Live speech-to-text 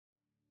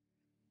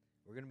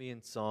We're going to be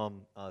in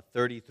Psalm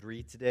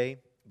 33 today,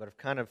 but I've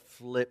kind of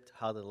flipped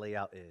how the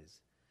layout is.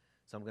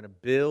 So I'm going to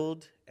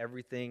build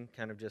everything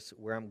kind of just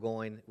where I'm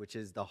going, which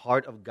is the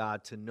heart of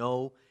God to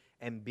know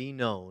and be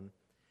known,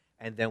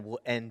 and then we'll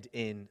end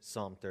in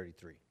Psalm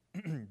 33.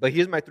 But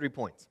here's my 3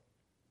 points.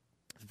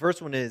 The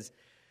first one is,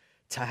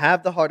 to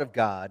have the heart of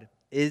God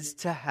is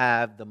to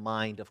have the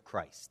mind of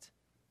Christ.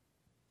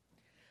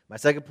 My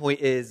second point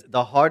is,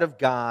 the heart of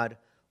God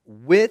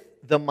with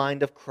the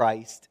mind of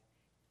Christ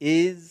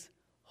is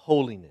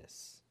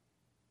holiness.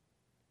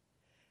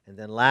 And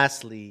then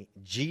lastly,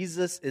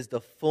 Jesus is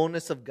the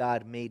fullness of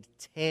God made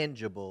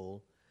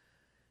tangible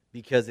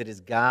because it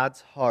is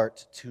God's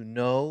heart to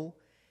know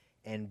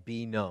and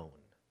be known.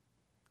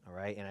 All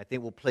right, and I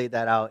think we'll play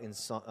that out in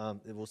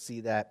we'll see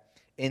that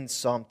in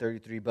Psalm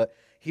 33. But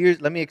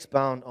let me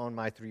expound on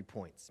my 3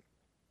 points.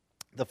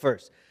 The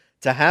first,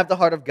 to have the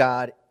heart of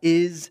God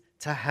is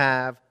to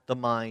have the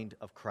mind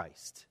of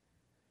Christ.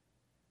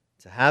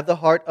 To have the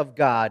heart of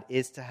God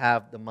is to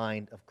have the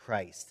mind of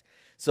Christ.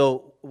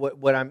 So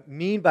what I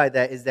mean by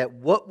that is that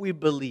what we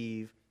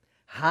believe,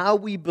 how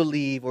we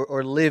believe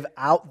or live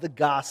out the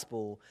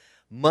gospel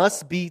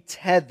must be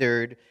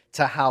tethered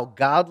to how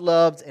God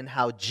loves and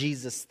how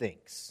Jesus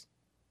thinks.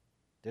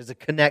 There's a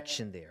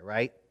connection there,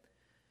 right?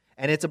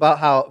 And it's about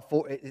how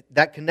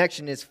that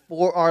connection is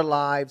for our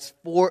lives,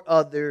 for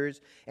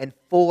others, and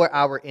for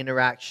our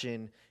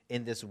interaction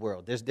in this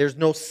world. There's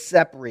no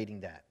separating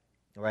that,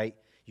 right?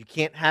 You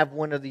can't have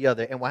one or the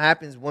other. And what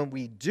happens when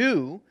we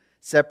do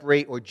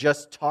separate or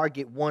just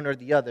target one or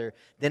the other,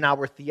 then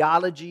our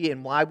theology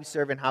and why we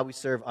serve and how we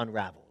serve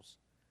unravels.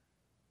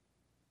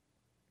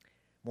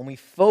 When we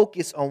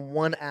focus on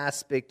one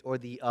aspect or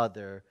the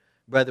other,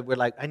 brother, we're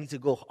like, I need to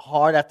go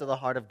hard after the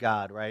heart of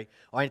God, right?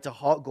 Or I need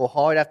to go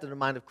hard after the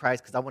mind of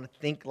Christ because I want to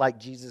think like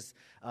Jesus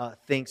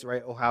thinks,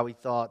 right? Or how he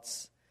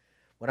thoughts.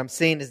 What I'm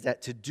saying is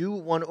that to do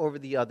one over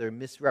the other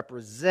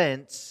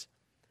misrepresents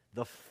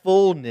the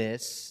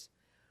fullness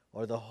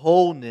or the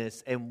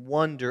wholeness and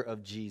wonder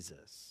of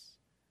Jesus,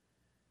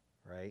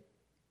 right?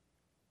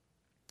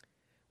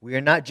 We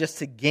are not just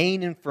to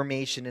gain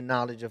information and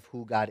knowledge of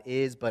who God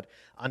is, but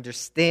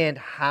understand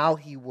how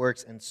he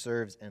works and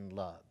serves and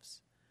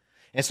loves.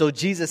 And so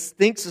Jesus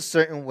thinks a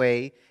certain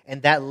way,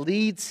 and that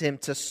leads him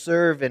to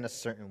serve in a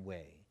certain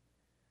way,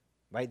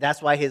 right?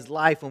 That's why his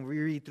life, when we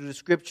read through the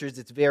scriptures,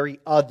 it's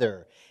very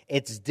other.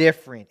 It's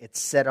different.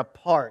 It's set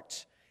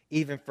apart,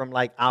 even from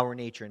like our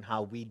nature and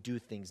how we do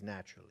things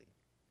naturally.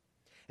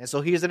 And so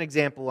here's an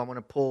example I want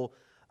to pull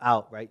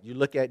out, right? You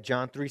look at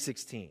John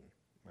 3:16,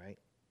 right?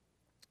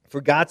 For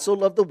God so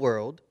loved the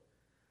world,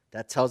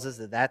 that tells us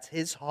that that's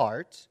his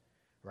heart,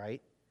 right?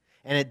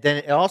 And then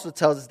it also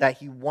tells us that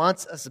he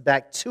wants us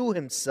back to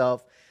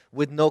himself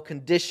with no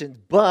conditions,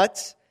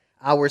 but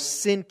our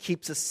sin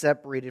keeps us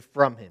separated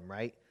from him,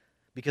 right?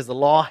 Because the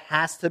law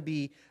has to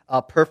be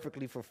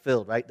perfectly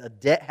fulfilled, right? The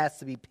debt has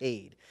to be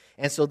paid.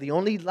 And so the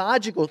only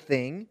logical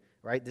thing,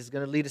 right, this is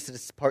going to lead us to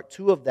this part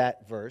 2 of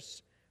that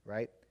verse,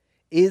 right,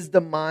 is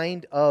the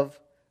mind of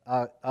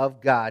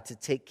God to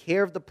take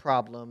care of the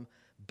problem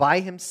by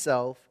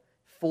himself,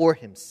 for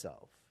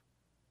himself.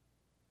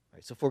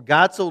 Right, so for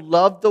God so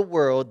loved the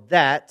world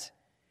that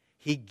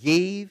he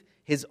gave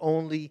his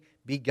only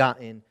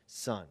begotten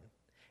Son.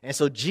 And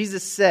so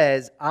Jesus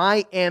says,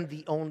 I am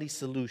the only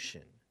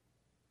solution.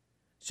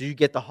 So you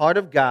get the heart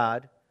of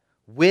God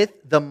with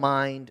the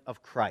mind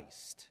of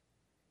Christ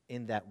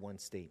in that one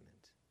statement.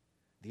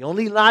 The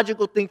only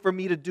logical thing for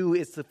me to do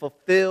is to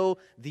fulfill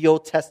the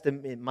Old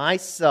Testament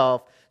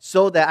myself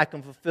so that I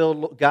can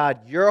fulfill,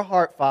 God, your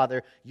heart,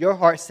 Father, your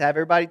heart, to have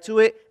everybody to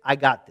it. I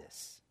got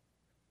this.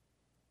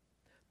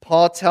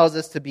 Paul tells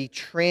us to be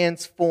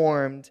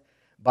transformed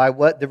by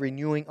the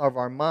renewing of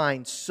our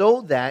mind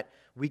so that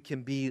we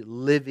can be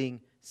living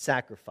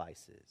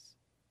sacrifices.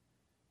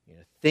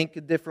 Think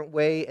a different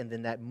way, and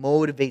then that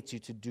motivates you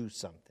to do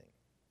something.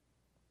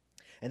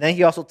 And then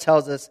he also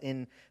tells us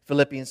in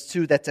Philippians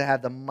 2 that to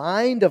have the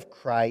mind of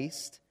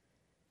Christ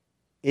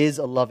is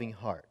a loving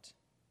heart.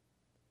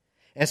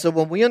 And so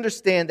when we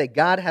understand that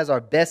God has our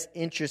best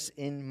interests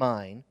in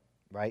mind,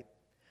 right,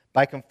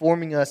 by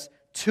conforming us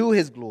to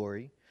his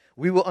glory,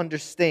 we will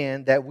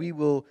understand that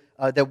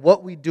that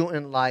what we do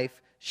in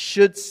life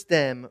should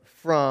stem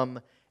from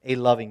a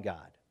loving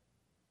God.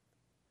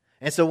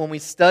 And so when we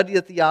study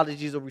the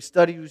theologies or we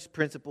study these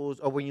principles,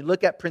 or when you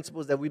look at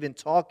principles that we've been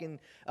talking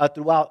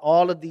throughout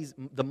all of these,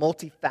 the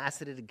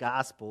multifaceted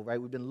gospel, right?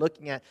 We've been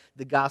looking at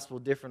the gospel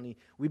differently.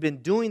 We've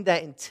been doing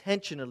that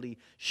intentionally,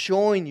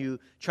 showing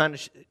you, trying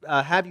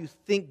to have you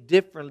think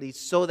differently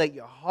so that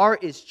your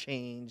heart is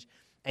changed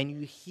and you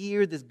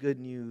hear this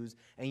good news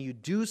and you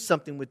do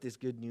something with this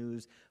good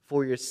news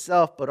for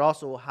yourself, but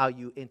also how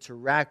you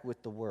interact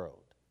with the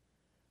world.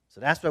 So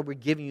that's why we're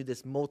giving you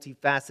this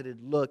multifaceted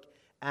look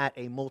at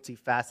a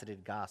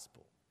multifaceted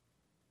gospel.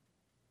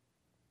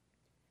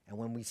 And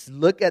when we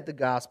look at the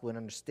gospel and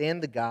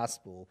understand the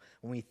gospel,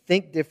 when we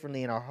think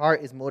differently and our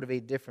heart is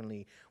motivated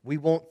differently, we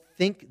won't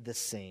think the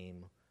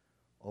same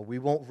or we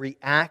won't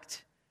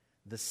react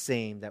the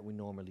same that we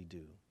normally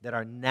do, that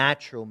our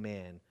natural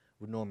man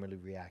would normally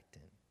react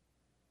in.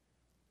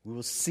 We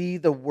will see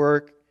the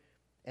work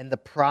and the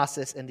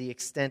process and the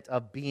extent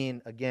of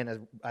being,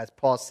 again, as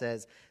Paul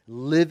says,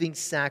 living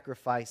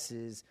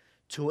sacrifices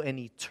to an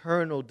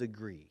eternal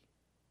degree.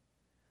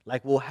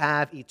 Like we'll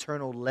have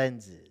eternal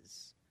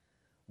lenses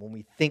when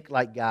we think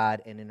like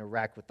God and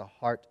interact with the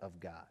heart of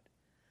God.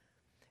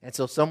 And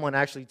so someone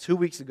actually 2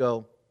 weeks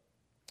ago,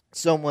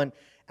 someone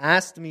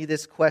asked me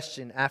this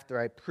question after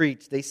I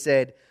preached. They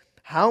said,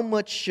 how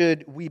much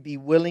should we be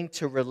willing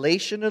to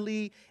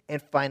relationally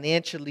and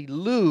financially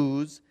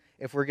lose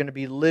if we're going to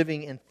be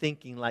living and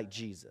thinking like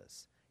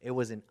Jesus? It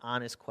was an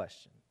honest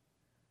question.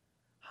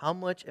 How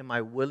much am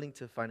I willing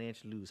to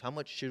financially lose? How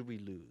much should we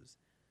lose?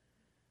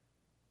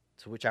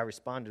 To which I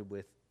responded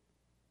with,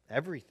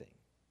 everything.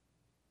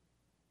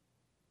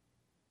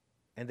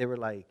 And they were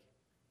like,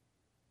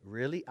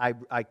 really?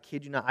 I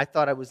kid you not. I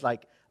thought I was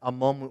like a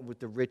moment with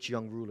the rich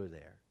young ruler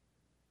there.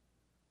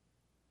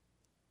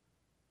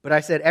 But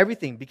I said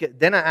everything, because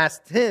then I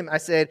asked him, I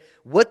said,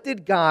 what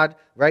did God,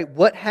 right,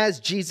 what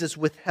has Jesus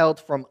withheld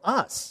from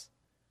us?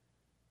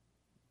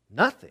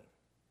 Nothing.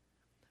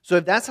 So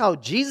if that's how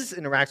Jesus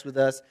interacts with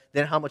us,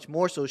 then how much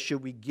more so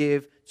should we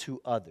give to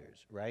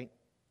others, right?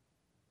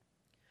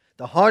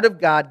 The heart of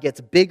God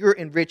gets bigger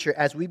and richer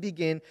as we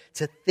begin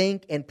to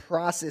think and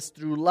process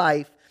through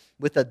life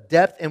with a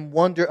depth and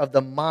wonder of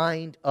the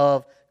mind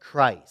of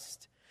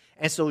Christ.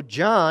 And so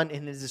John,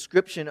 in his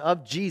description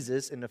of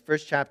Jesus in the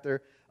first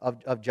chapter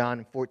of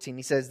John 14,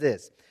 he says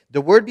this,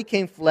 the Word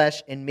became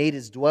flesh and made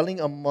his dwelling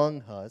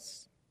among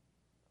us.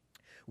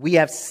 We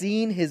have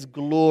seen his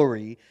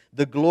glory,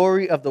 the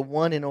glory of the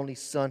one and only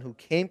Son who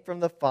came from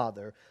the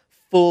Father,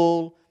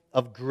 full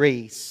of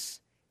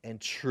grace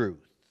and truth.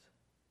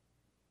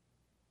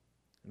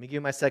 Let me give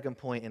you my second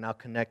point, and I'll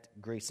connect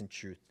grace and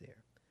truth there.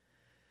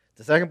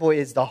 The second point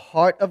is the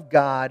heart of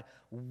God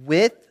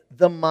with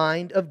the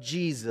mind of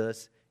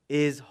Jesus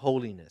is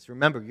holiness.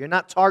 Remember, you're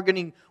not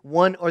targeting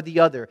one or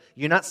the other.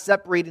 You're not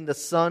separating the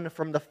Son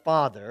from the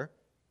Father,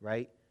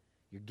 right?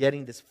 You're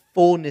getting this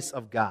fullness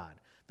of God.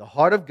 The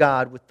heart of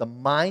God with the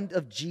mind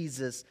of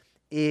Jesus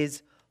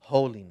is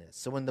holiness.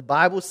 So when the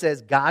Bible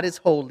says God is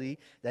holy,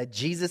 that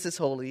Jesus is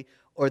holy,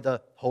 or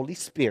the Holy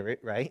Spirit,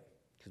 right?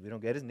 Because we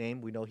don't get his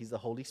name, we know he's the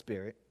Holy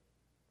Spirit.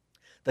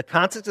 The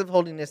context of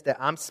holiness that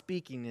I'm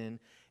speaking in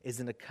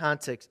is in the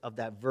context of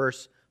that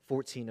verse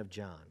 14 of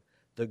John.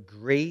 The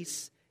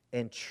grace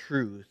and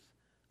truth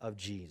of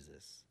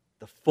Jesus.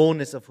 The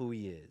fullness of who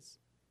he is.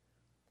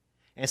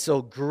 And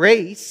so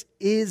grace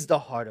is the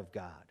heart of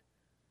God.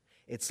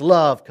 It's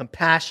love,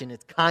 compassion,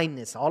 it's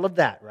kindness, all of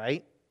that,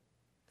 right?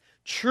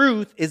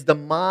 Truth is the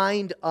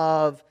mind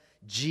of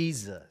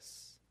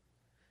Jesus.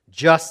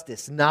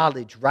 Justice,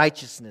 knowledge,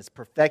 righteousness,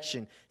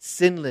 perfection,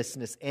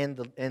 sinlessness, and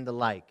the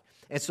like.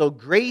 And so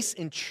grace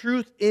and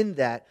truth in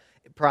that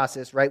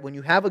process, right? When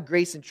you have a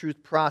grace and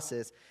truth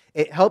process,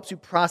 it helps you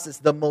process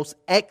the most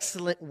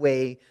excellent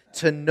way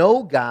to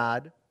know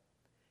God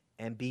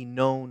and be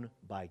known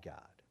by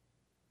God.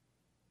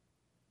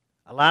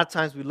 A lot of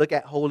times we look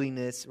at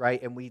holiness,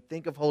 right, and we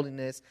think of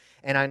holiness,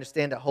 and I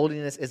understand that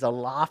holiness is a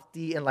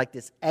lofty and like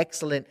this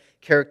excellent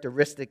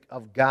characteristic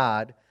of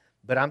God,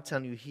 but I'm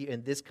telling you here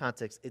in this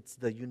context, it's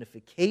the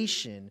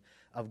unification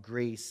of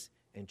grace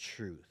and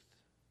truth.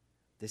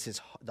 This is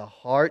the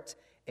heart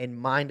and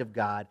mind of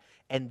God,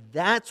 and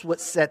that's what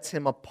sets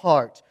him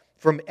apart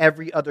from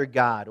every other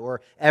god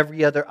or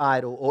every other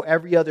idol or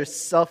every other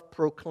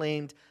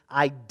self-proclaimed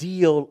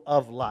ideal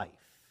of life.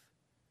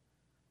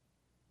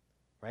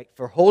 Right?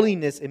 For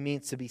holiness, it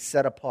means to be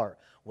set apart.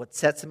 What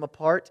sets him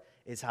apart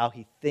is how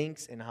he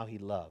thinks and how he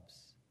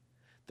loves.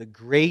 The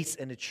grace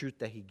and the truth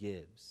that he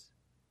gives.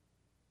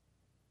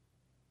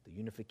 The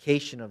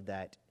unification of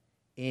that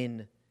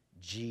in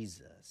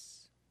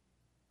Jesus.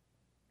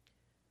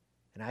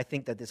 And I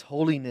think that this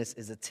holiness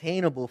is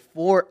attainable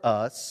for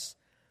us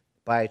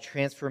by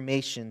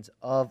transformations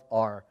of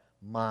our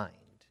mind.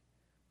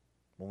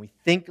 When we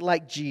think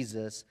like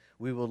Jesus,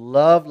 we will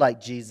love like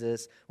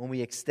Jesus. When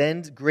we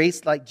extend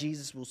grace like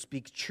Jesus, we'll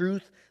speak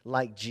truth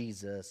like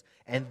Jesus.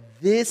 And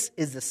this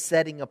is the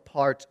setting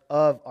apart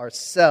of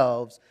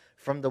ourselves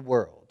from the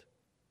world.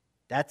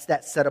 That's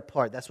that set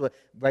apart. That's what,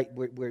 right?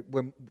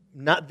 We're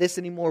not this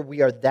anymore.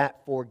 We are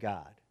that for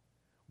God.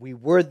 We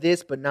were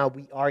this, but now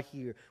we are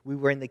here. We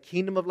were in the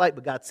kingdom of light,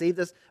 but God saved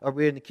us. Or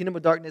we're in the kingdom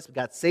of darkness, but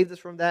God saved us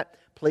from that.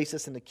 Placed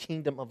us in the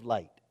kingdom of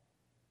light.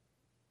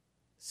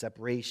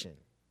 Separation.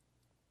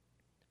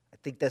 I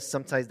think that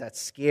sometimes that's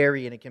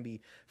scary and it can be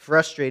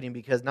frustrating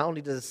because not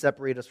only does it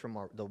separate us from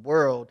the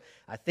world,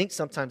 I think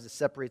sometimes it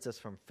separates us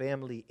from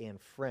family and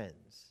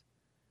friends.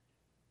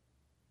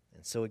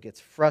 And so it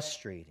gets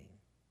frustrating.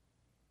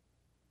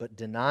 But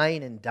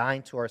denying and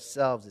dying to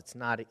ourselves, it's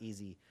not an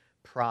easy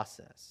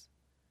process.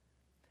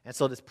 And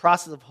so this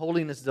process of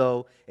holiness,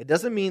 though, it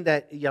doesn't mean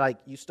that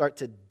you start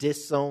to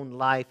disown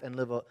life and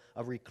live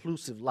a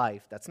reclusive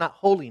life. That's not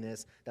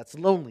holiness. That's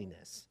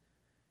loneliness.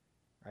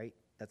 Right?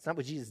 That's not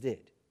what Jesus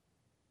did.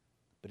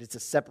 But it's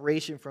a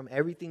separation from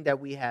everything that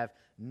we have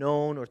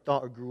known or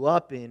thought or grew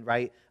up in,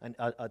 right?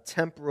 A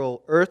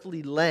temporal,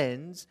 earthly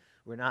lens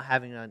We're not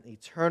having an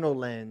eternal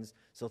lens,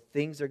 so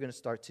things are going to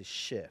start to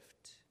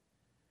shift.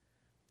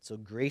 So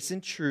grace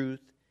and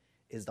truth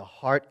is the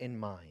heart and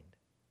mind.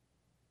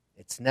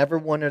 It's never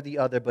one or the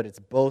other, but it's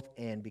both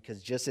and,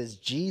 because just as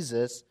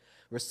Jesus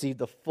received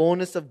the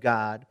fullness of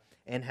God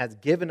and has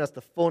given us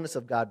the fullness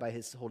of God by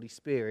His Holy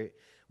Spirit,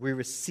 we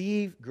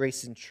receive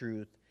grace and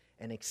truth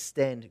and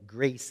extend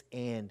grace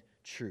and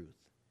truth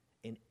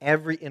in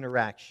every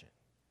interaction,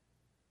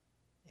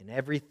 in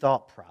every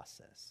thought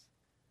process.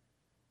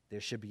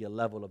 There should be a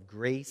level of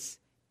grace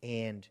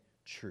and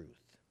truth.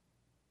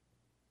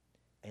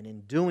 And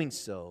in doing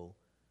so,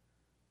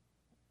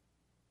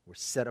 we're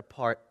set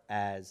apart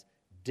as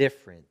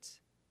different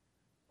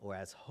or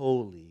as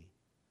holy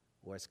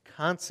or as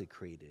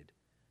consecrated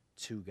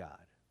to God.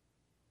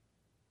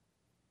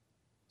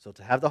 So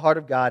to have the heart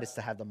of God is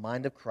to have the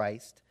mind of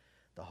Christ.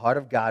 The heart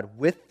of God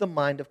with the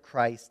mind of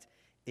Christ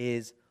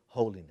is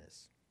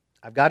holiness.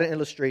 I've got an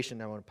illustration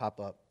that I want to pop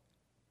up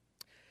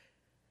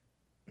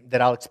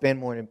that I'll expand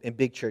more in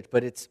big church,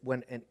 but it's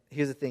when, and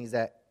here's the thing, is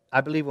that I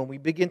believe when we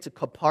begin to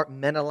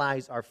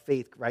compartmentalize our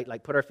faith, right,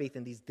 like put our faith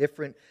in these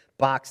different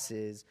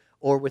boxes,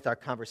 or with our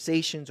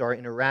conversations or our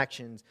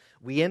interactions,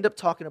 we end up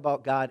talking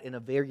about God in a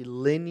very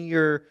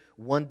linear,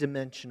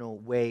 one-dimensional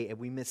way, and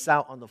we miss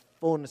out on the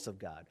fullness of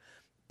God.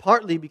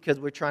 Partly because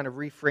we're trying to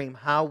reframe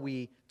how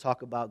we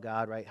talk about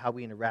God, right, how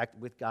we interact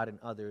with God and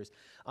others.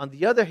 On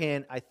the other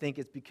hand, I think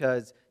it's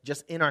because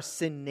just in our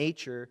sin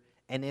nature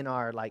and in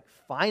our like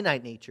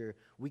finite nature,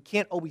 we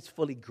can't always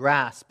fully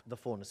grasp the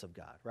fullness of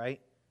God,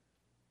 right?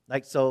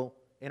 Like, so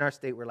in our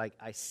state, we're like,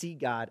 I see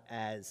God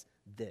as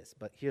this.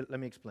 But here, let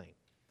me explain.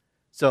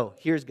 So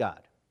here's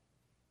God,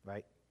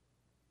 right?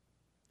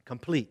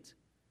 Complete.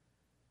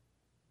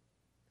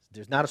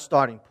 There's not a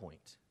starting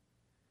point.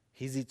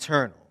 He's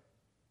eternal.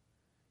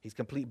 He's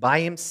complete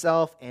by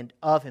Himself and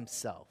of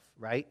Himself,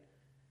 right?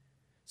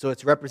 So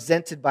it's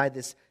represented by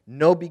this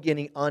no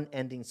beginning,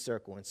 unending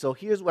circle. And so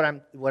here's what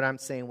I'm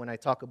saying when I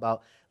talk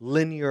about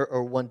linear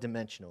or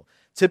one-dimensional.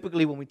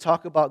 Typically, when we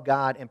talk about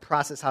God and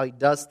process how He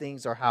does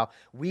things or how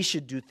we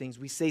should do things,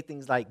 we say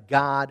things like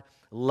God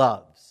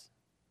loves,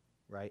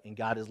 right? And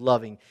God is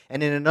loving.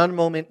 And in another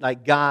moment,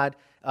 like God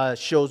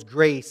shows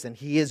grace and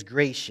He is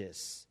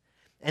gracious.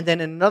 And then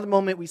in another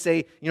moment, we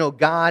say,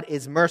 God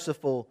is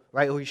merciful,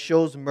 right? Or He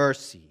shows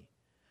mercy.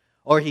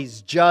 Or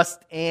He's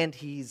just and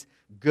He's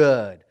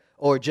good.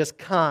 Or just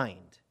kind,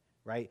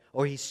 right?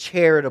 Or He's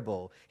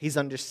charitable. He's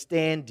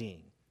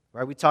understanding,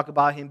 right? We talk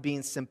about Him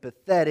being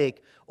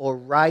sympathetic or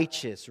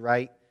righteous,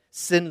 right?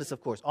 Sinless,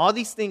 of course. All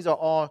these things are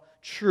all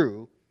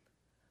true,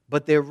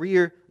 but they're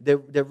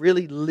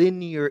really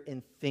linear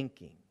in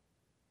thinking,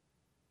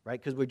 right?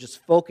 Because we're just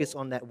focused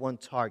on that one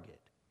target.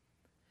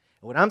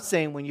 And what I'm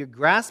saying, when you're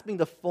grasping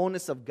the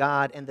fullness of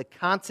God and the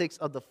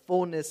context of the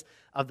fullness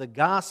of the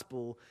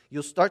gospel,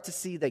 you'll start to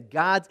see that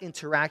God's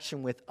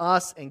interaction with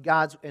us and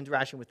God's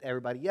interaction with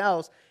everybody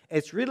else,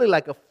 it's really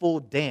like a full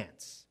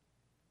dance.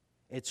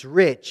 It's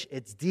rich,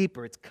 it's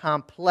deeper, it's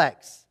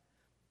complex.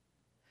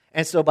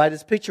 And so by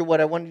this picture, what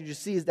I wanted you to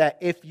see is that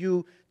if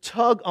you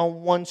tug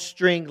on one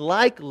string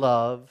like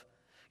love,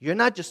 you're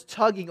not just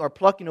tugging or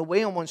plucking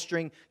away on one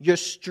string, you're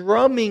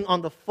strumming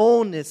on the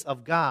fullness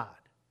of God.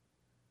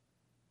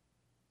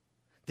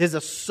 There's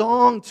a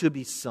song to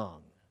be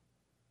sung,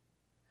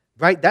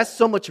 right? That's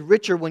so much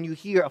richer when you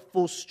hear a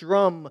full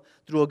strum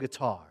through a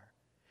guitar,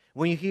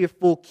 when you hear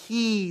full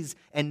keys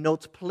and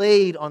notes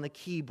played on the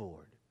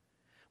keyboard,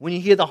 when you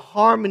hear the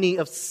harmony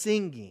of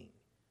singing.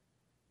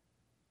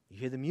 You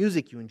hear the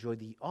music, you enjoy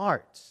the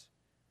arts.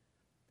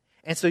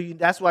 And so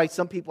that's why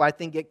some people, I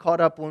think, get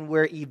caught up when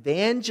we're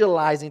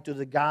evangelizing through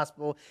the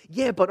gospel.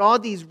 Yeah, but all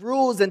these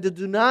rules and the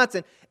do-nots,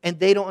 and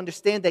they don't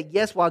understand that,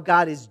 yes, while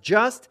God is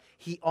just,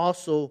 He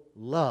also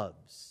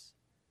loves.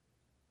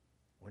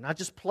 We're not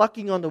just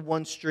plucking on the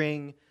one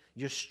string,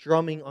 you're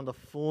strumming on the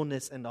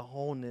fullness and the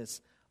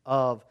wholeness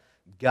of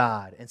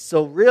God. And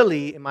so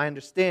really, in my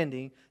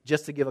understanding,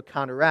 just to give a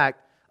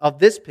counteract of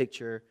this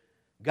picture,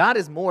 God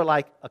is more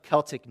like a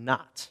Celtic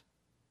knot.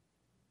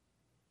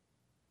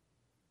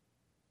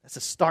 That's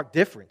a stark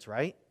difference,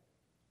 right?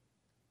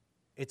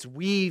 It's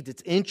weaved,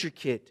 it's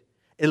intricate,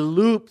 it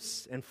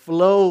loops and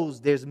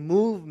flows, there's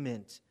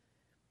movement.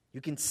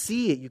 You can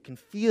see it, you can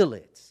feel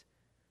it,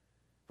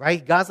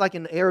 right? God's like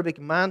an Arabic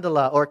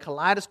mandala or a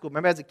kaleidoscope.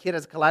 Remember as a kid,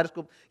 as a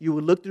kaleidoscope, you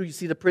would look through, you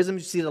see the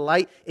prisms, you see the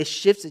light, it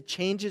shifts, it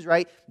changes,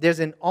 right? There's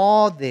an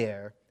awe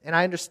there. And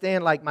I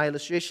understand like my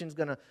illustration is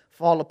going to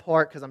fall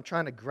apart because I'm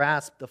trying to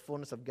grasp the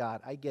fullness of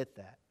God. I get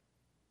that.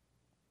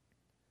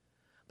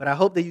 But I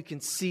hope that you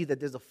can see that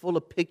there's a fuller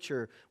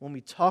picture when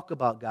we talk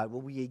about God,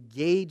 when we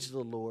engage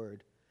the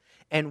Lord.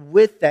 And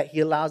with that,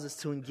 He allows us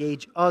to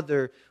engage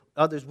others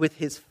with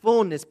His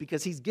fullness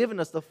because He's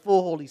given us the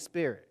full Holy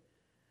Spirit.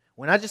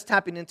 We're not just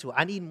tapping into it.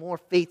 I need more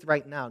faith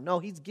right now. No,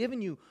 He's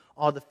given you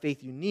all the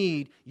faith you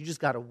need. You just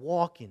got to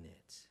walk in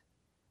it.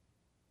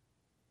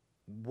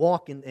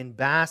 Walk in and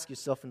bask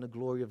yourself in the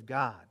glory of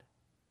God.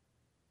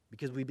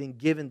 Because we've been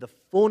given the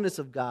fullness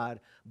of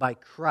God by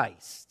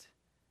Christ.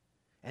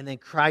 And then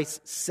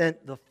Christ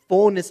sent the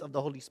fullness of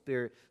the Holy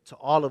Spirit to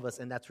all of us,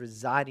 and that's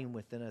residing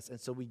within us. And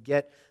so we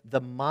get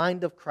the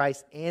mind of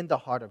Christ and the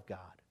heart of God,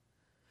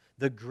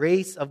 the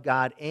grace of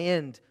God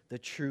and the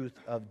truth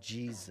of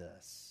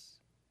Jesus.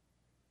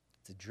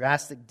 It's a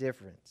drastic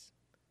difference.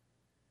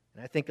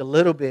 And I think a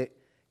little bit,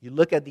 you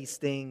look at these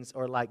things,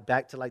 or like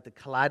back to like the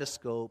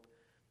kaleidoscope,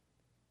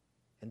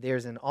 and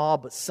there's an awe,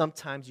 but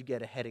sometimes you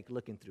get a headache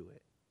looking through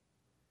it,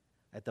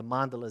 at the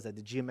mandalas, at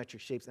the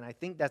geometric shapes, and I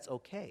think that's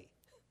okay.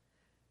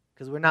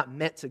 Because we're not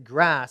meant to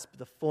grasp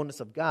the fullness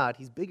of God.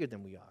 He's bigger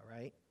than we are,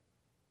 right?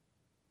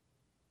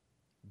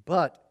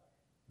 But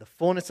the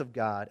fullness of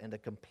God and the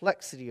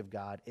complexity of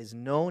God is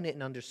known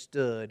and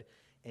understood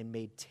and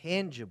made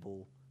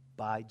tangible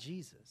by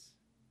Jesus.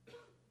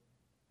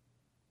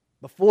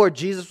 Before,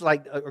 Jesus was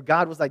like, or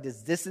God was like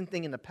this distant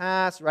thing in the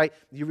past, right?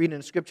 You read in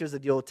the scriptures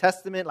of the Old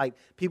Testament, like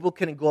people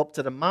couldn't go up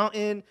to the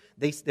mountain.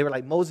 They were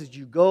like, Moses,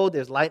 you go.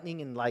 There's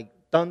lightning and like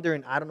thunder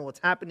and I don't know what's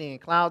happening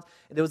and clouds.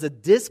 And there was a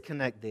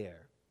disconnect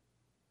there.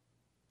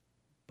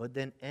 But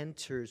then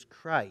enters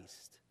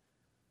Christ,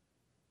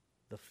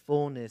 the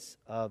fullness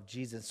of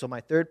Jesus. So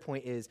my third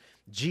point is,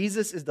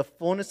 Jesus is the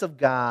fullness of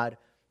God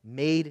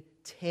made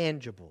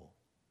tangible,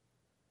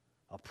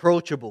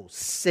 approachable,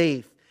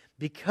 safe,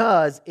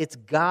 because it's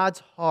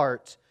God's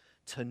heart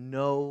to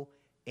know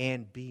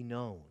and be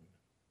known.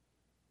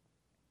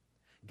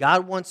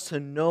 God wants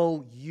to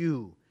know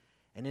you,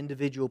 an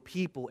individual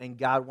people, and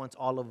God wants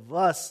all of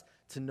us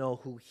to know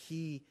who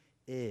He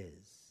is.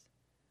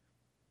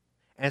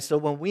 And so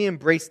when we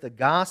embrace the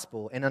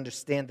gospel and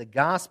understand the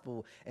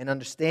gospel and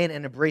understand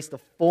and embrace the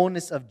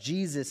fullness of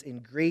Jesus in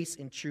grace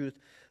and truth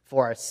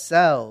for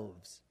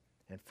ourselves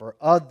and for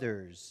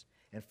others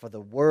and for the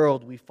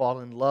world, we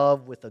fall in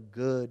love with a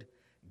good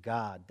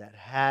God that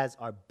has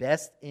our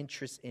best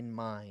interests in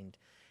mind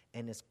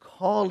and is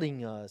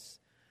calling us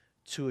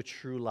to a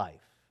true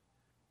life,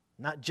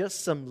 not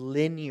just some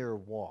linear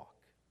walk.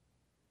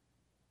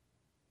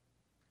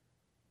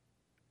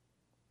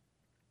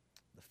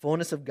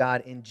 Fullness of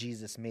God in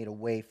Jesus made a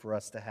way for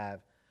us to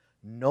have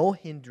no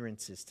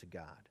hindrances to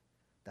God.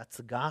 That's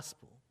the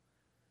gospel.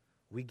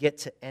 We get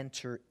to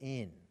enter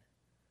in.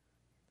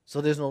 So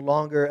there's no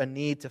longer a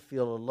need to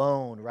feel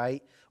alone,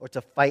 right? Or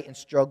to fight and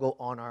struggle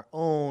on our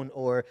own,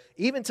 or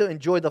even to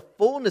enjoy the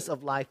fullness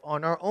of life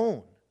on our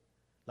own.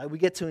 Like we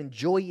get to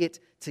enjoy it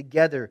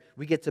together.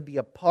 We get to be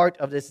a part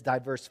of this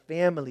diverse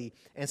family.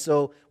 And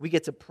so we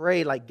get to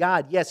pray like,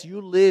 God, yes, you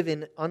live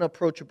in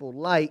unapproachable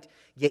light,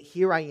 yet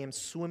here I am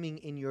swimming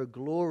in your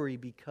glory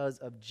because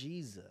of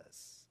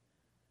Jesus.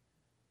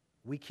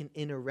 We can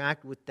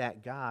interact with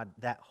that God,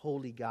 that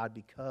holy God,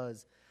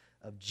 because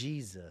of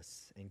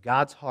Jesus. And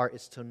God's heart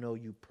is to know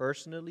you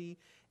personally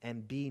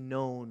and be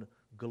known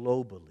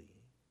globally.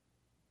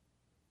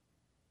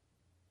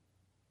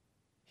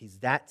 He's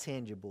that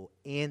tangible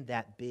and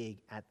that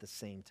big at the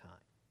same time.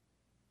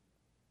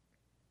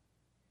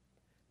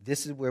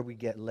 This is where we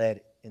get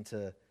led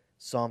into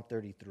Psalm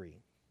 33.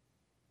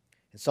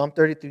 In Psalm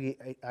 33,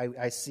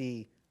 I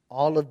see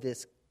all of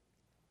this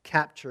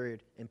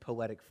captured in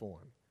poetic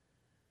form.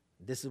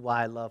 This is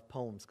why I love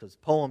poems, because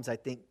poems, I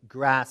think,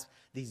 grasp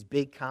these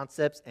big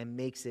concepts and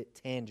makes it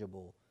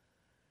tangible,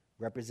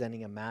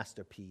 representing a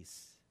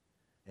masterpiece,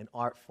 an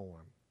art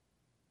form,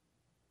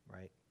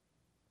 right?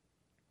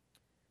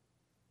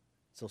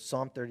 So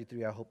Psalm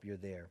 33, I hope you're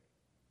there.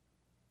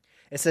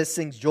 It says,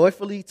 sing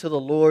joyfully to the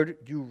Lord,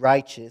 you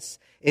righteous.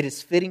 It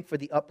is fitting for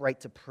the upright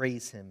to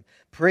praise Him.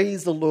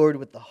 Praise the Lord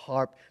with the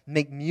harp.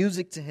 Make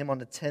music to Him on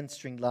the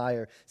 10-string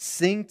lyre.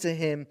 Sing to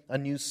Him a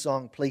new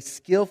song. Play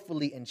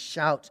skillfully and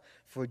shout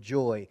for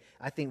joy.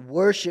 I think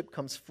worship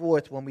comes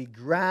forth when we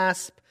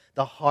grasp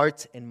the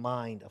heart and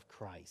mind of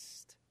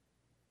Christ.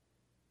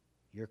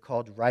 You're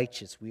called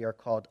righteous. We are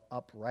called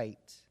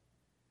upright.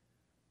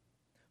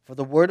 For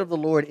the word of the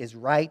Lord is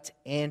right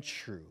and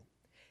true.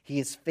 He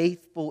is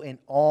faithful in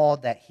all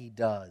that He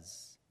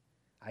does.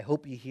 I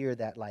hope you hear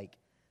that, like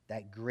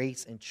that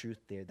grace and truth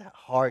there, that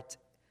heart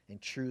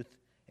and truth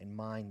and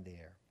mind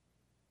there.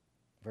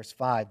 Verse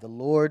 5, the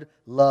Lord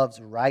loves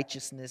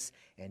righteousness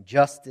and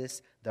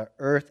justice. The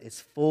earth is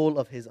full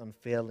of His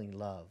unfailing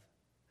love.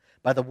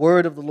 By the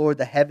word of the Lord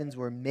the heavens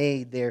were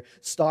made, their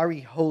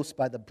starry host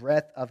by the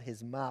breath of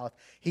His mouth.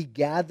 He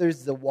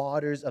gathers the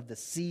waters of the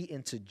sea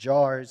into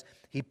jars.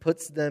 He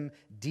puts them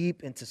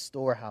deep into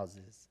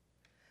storehouses.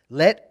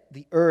 Let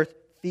the earth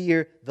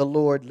fear the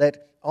Lord.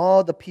 Let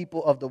all the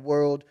people of the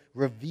world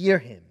revere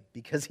Him,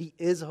 because He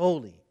is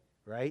holy,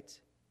 right?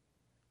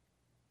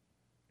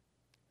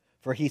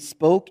 For He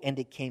spoke and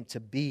it came to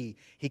be.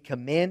 He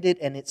commanded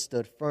and it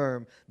stood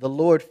firm. The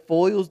Lord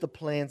foils the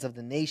plans of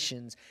the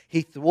nations.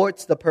 He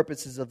thwarts the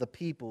purposes of the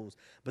peoples.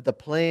 But the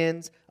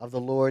plans of the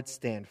Lord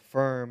stand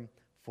firm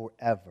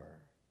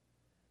forever.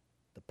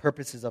 The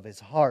purposes of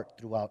His heart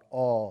throughout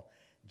all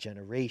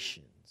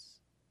generations.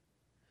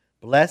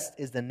 Blessed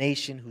is the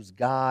nation whose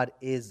God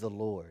is the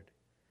Lord,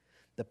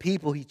 the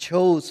people He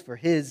chose for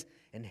His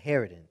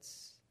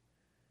inheritance.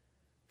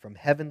 From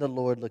heaven the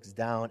Lord looks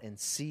down and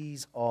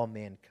sees all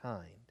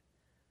mankind.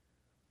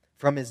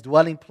 From his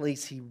dwelling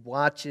place, he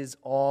watches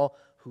all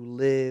who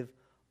live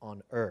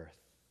on earth.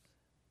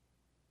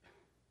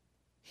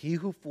 He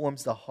who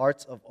forms the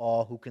hearts of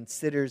all, who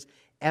considers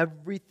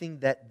everything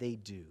that they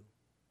do.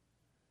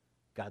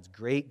 God's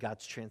great,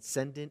 God's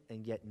transcendent,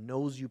 and yet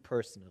knows you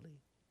personally.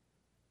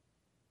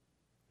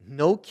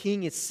 No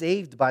king is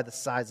saved by the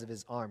size of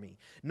his army.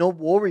 No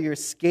warrior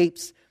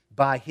escapes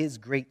by his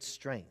great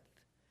strength.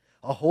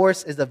 A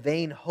horse is a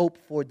vain hope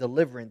for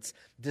deliverance.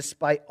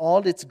 Despite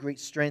all its great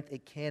strength,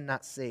 it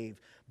cannot save.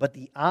 But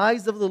the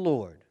eyes of the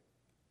Lord,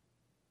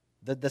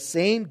 the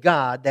same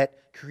God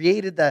that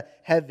created the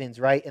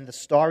heavens, right, and the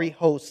starry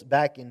hosts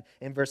back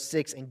in verse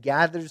 6, and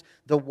gathers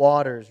the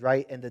waters,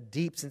 right, and the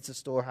deeps into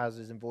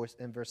storehouses in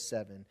verse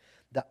 7.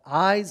 The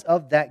eyes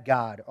of that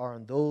God are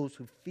on those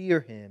who fear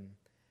him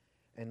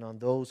and on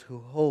those who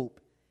hope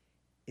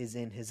is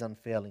in his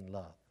unfailing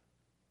love,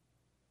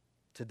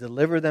 to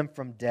deliver them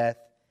from death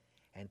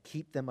and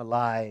keep them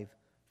alive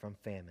from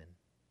famine.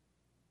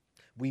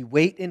 We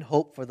wait in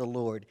hope for the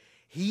Lord.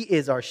 He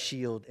is our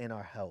shield and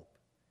our help.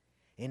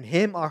 In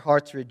him our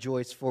hearts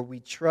rejoice, for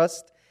we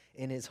trust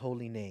in his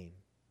holy name.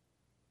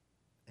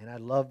 And I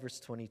love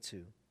verse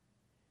 22.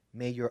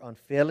 May your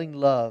unfailing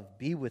love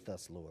be with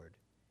us, Lord,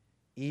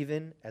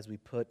 even as we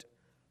put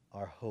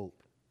our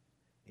hope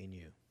in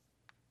you.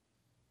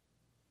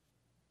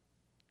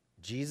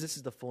 Jesus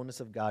is the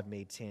fullness of God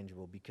made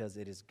tangible because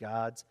it is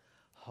God's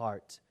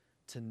heart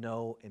to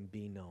know and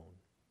be known.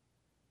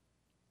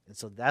 And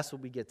so that's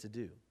what we get to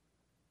do.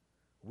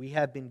 We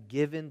have been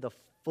given the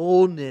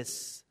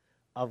fullness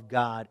of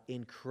God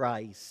in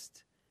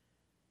Christ.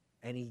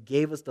 And he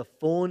gave us the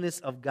fullness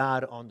of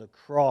God on the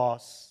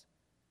cross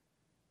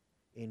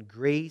in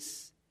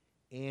grace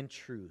and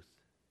truth.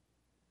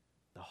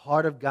 The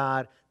heart of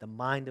God, the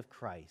mind of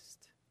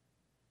Christ.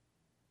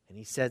 And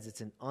he says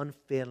it's an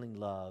unfailing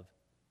love.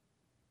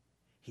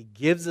 He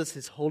gives us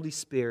his Holy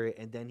Spirit,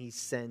 and then he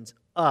sends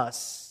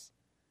us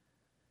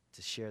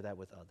to share that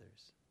with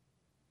others.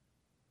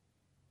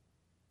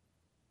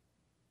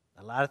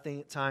 A lot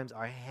of times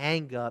our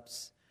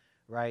hang-ups,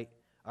 right,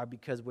 are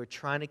because we're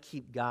trying to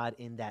keep God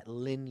in that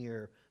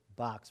linear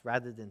box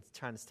rather than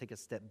trying to take a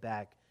step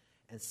back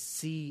and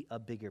see a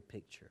bigger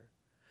picture.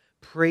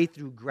 Pray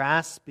through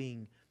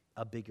grasping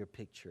a bigger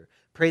picture.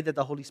 Pray that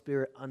the Holy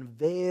Spirit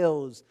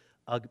unveils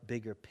a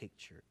bigger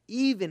picture.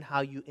 Even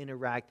how you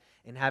interact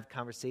and have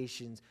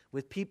conversations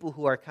with people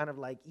who are kind of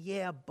like,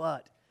 yeah,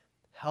 but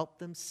help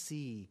them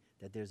see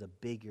that there's a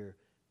bigger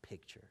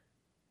picture.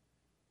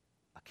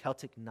 A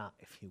Celtic knot,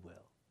 if you will.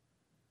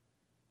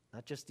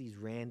 Not just these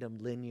random,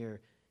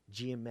 linear,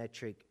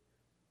 geometric,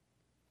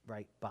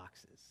 right,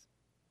 boxes.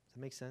 Does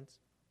that make sense?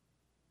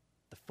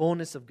 The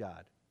fullness of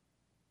God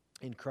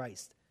in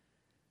Christ.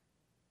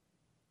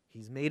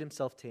 He's made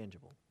himself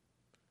tangible.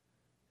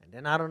 And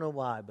then I don't know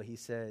why, but he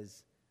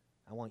says,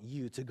 I want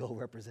you to go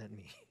represent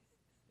me.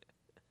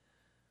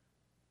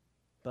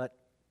 But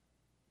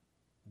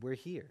we're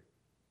here.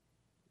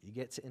 You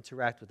get to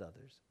interact with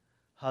others,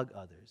 hug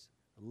others,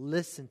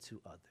 listen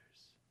to others,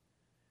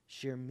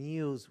 share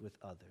meals with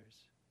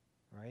others,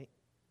 right?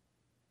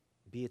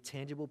 Be a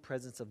tangible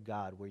presence of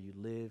God where you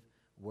live,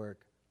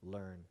 work,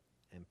 learn,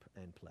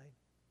 and play.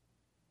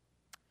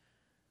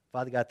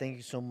 Father God, thank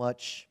you so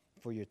much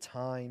for your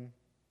time.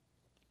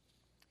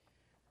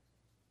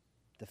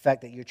 The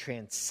fact that you're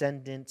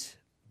transcendent,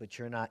 but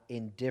you're not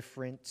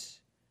indifferent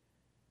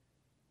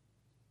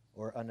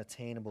or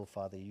unattainable,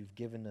 Father. You've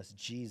given us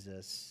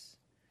Jesus.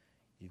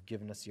 You've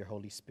given us your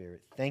Holy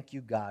Spirit. Thank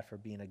you, God, for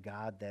being a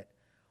God that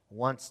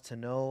wants to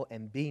know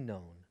and be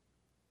known.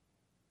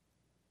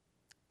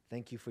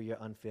 Thank you for your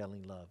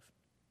unfailing love,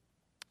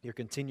 your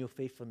continual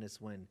faithfulness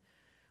when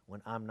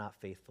I'm not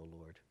faithful,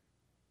 Lord.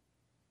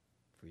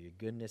 For your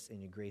goodness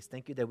and your grace.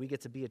 Thank you that we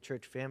get to be a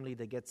church family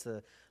that gets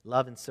to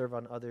love and serve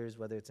on others,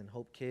 whether it's in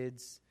Hope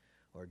Kids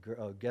or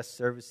guest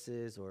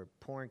services or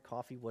pouring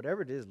coffee,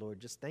 whatever it is, Lord.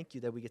 Just thank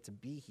you that we get to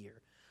be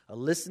here. A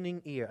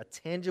listening ear, a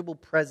tangible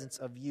presence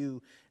of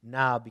you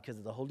now because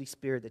of the Holy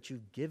Spirit that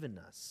you've given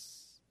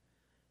us.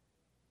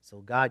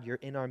 So, God, you're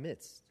in our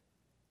midst.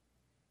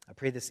 I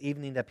pray this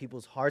evening that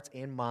people's hearts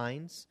and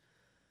minds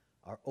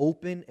are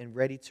open and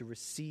ready to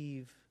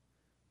receive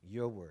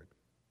your word.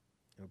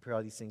 And we pray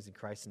all these things in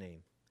Christ's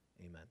name.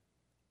 Amen.